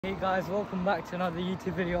Hey guys, welcome back to another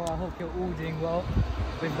YouTube video. I hope you're all doing well.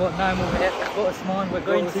 We've got Naim over here, we've got Osman. We're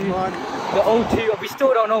going to the O2. We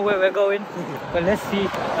still don't know where we're going, but let's see.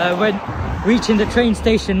 When reaching the train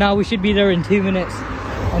station now, we should be there in 2 minutes,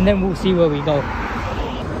 and then we'll see where we go.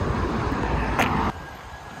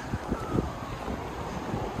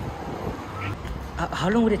 How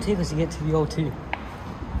long would it take us to get to the O2?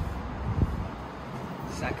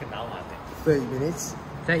 Second hour, I think. 30 minutes.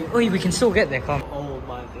 Oh, we can still get there, come. Oh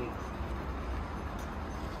my days.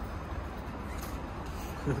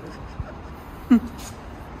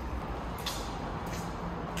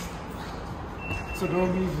 So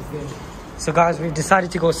don't leave us then. So guys, we've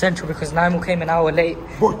decided to go central because Naim came an hour late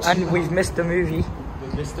and we've missed the movie. We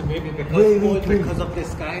missed the movie because of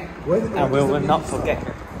this guy. And we will not forget.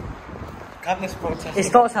 Countless protests. It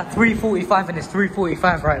starts at 3:45 and it's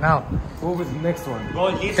 3:45 right now. What was the next one?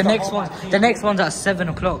 Bro, The next one's at 7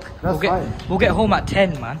 o'clock. We'll get home at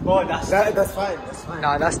 10, man. Bro, that's That's fine. That's fine.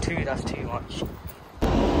 Nah, that's too much.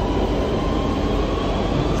 And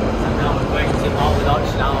now we're going to Marble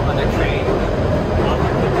Arch now on the train.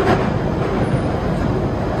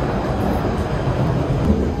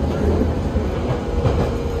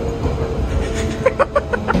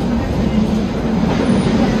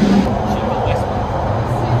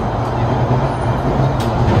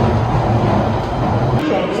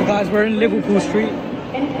 So guys, we're in Liverpool Street.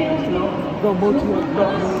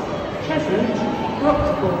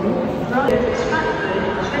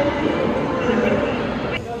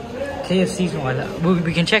 KFC's not halal.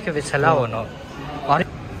 We can check if it's halal or not.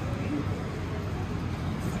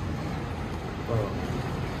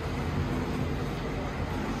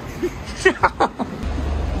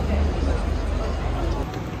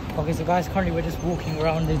 Okay, so guys, currently we're just walking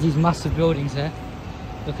around. There's these massive buildings here.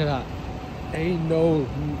 Look at that. Ain't no.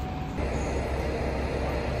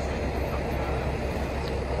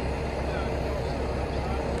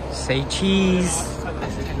 Say cheese.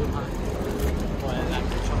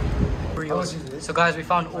 Oreos. So guys, we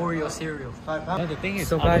found Oreo cereal. No, the thing is,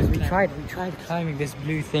 So guys, we tried climbing this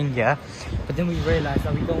blue thing, yeah, but then we realized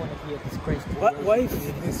that we don't want to be a disgrace. What if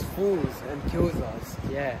this falls and kills us?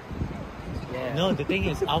 Yeah. No, the thing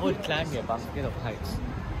is, I would climb it, but I'm scared of heights.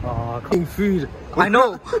 Oh, Eating food. I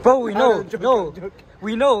know, bro. We know. I'm joking, No, I'm joking.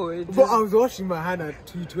 we know. It But just- I was washing my hand at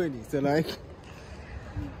 2:20, so like.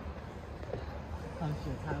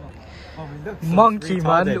 Monkey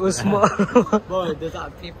man, it was smart. Bro, there's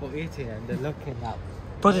like people eating and they're looking at.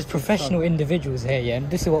 But there's professional individuals here, yeah, and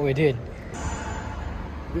this is what we're doing.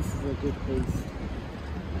 This is a good place.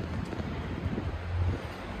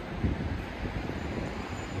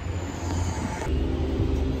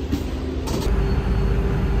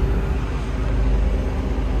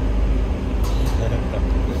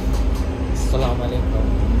 Assalamu alaikum.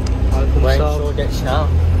 We're in Shoreditch now.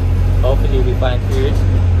 Hopefully we find food.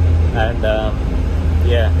 And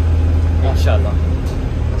yeah, inshallah.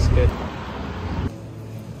 That's good.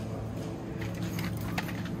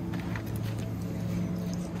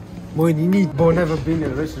 Boy, you need. Bro, never been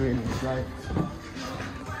in a restaurant in his life.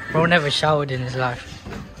 Bro never showered in his life.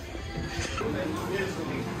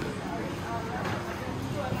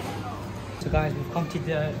 So guys, we've come to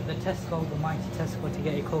the Tesco, the mighty Tesco, to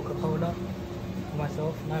get a Coca-Cola for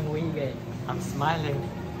myself. Now what are you getting? I'm smiling.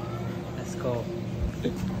 Let's go.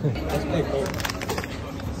 Let's play goal.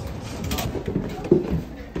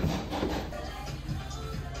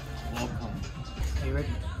 Welcome. Are you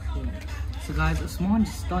ready? So guys, Osman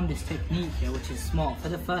just done this technique here, which is smart. For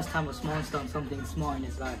the first time, Osman's done something smart in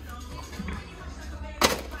his life.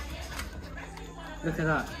 Look at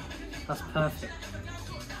that. That's perfect.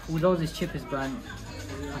 Although this chip is brand,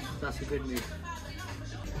 that's a good move.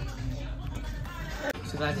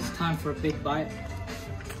 So guys, it's time for a big bite.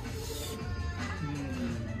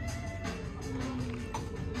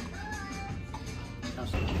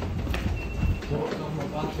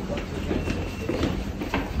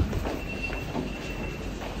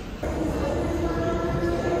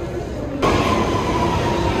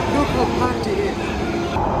 Look how packed it is.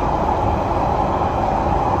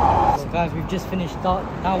 So guys, we've just finished that.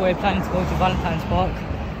 Now we're planning to go to Valentine's Park.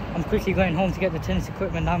 I'm quickly going home to get the tennis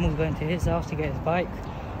equipment. Naimul's going to his house to get his bike,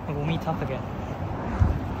 and we'll meet up again.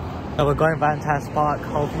 So we're going Valentine's Park.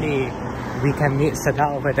 Hopefully we can meet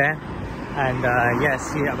Sadat over there. And yeah,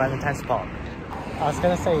 see you at Valentine's Park. I was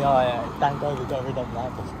gonna say, thank God we got rid of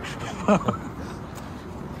that.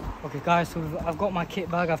 Okay guys, so I've got my kit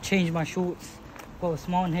bag, I've changed my shorts. Got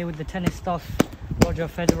Osman here with the tennis stuff. Roger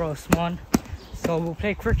Federer, Osman. So we'll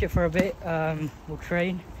play cricket for a bit, we'll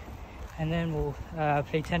train, and then we'll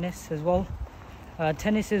play tennis as well.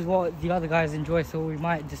 Tennis is what the other guys enjoy, so we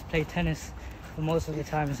might just play tennis for most of the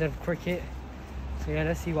time instead of cricket. So yeah,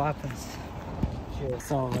 let's see what happens.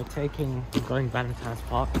 So we're going Valentine's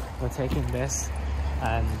Park. We're taking this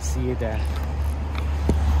and see you there.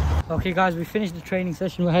 Okay guys, we finished the training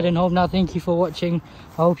session. We're heading home now. Thank you for watching.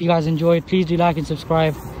 I hope you guys enjoyed. Please do like and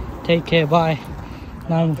subscribe. Take care. Bye.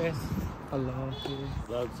 Now,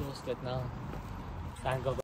 We're exhausted now. Thank God.